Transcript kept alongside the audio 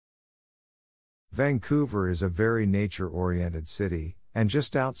Vancouver is a very nature-oriented city, and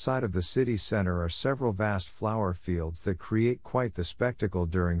just outside of the city center are several vast flower fields that create quite the spectacle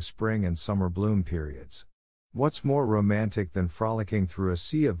during spring and summer bloom periods. What's more romantic than frolicking through a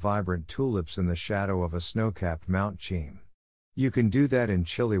sea of vibrant tulips in the shadow of a snow-capped Mount Cheam? You can do that in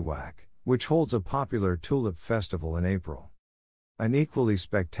Chilliwack, which holds a popular Tulip Festival in April. An equally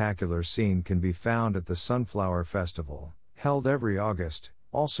spectacular scene can be found at the Sunflower Festival, held every August,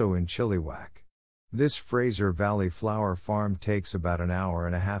 also in Chilliwack. This Fraser Valley flower farm takes about an hour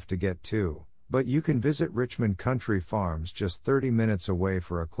and a half to get to, but you can visit Richmond Country Farms just 30 minutes away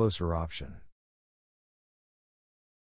for a closer option.